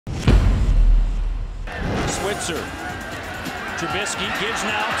Switzer. Trubisky gives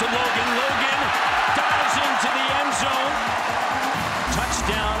now to Logan. Logan dives into the end zone.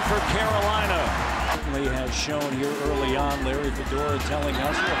 Touchdown for Carolina. Certainly has shown here early on. Larry Fedora telling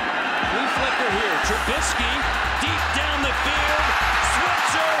us, look, flea flicker here. Trubisky deep down the field.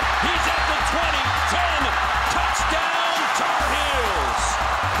 Switzer, he's at the 20, 10. Touchdown, Tar Heels.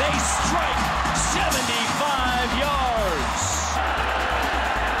 They strike 75 yards.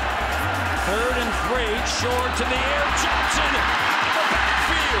 3rd and 3, short to the air. Johnson, the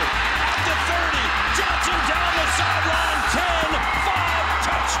backfield, at the 30. Johnson down the sideline, 10, 5,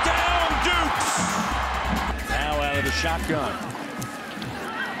 touchdown, Dukes. Now out of the shotgun.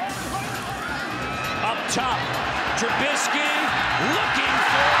 Up top, Trubisky looking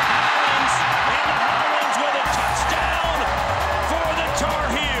for Hollins, and Hollins with a touchdown for the Tar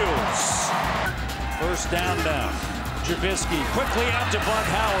Heels. First down now. Trubisky quickly out to Buck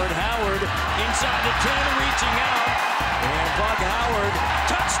Howard. Howard inside the 10, reaching out. And Buck Howard,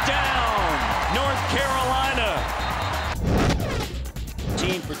 touchdown, North Carolina.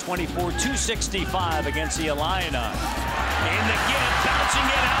 15 for 24, 265 against the Illini. In the give, bouncing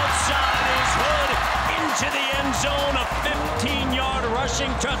it outside is Hood into the end zone. A 15-yard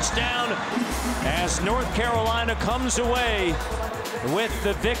rushing touchdown as North Carolina comes away with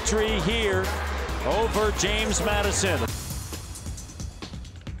the victory here over James Madison.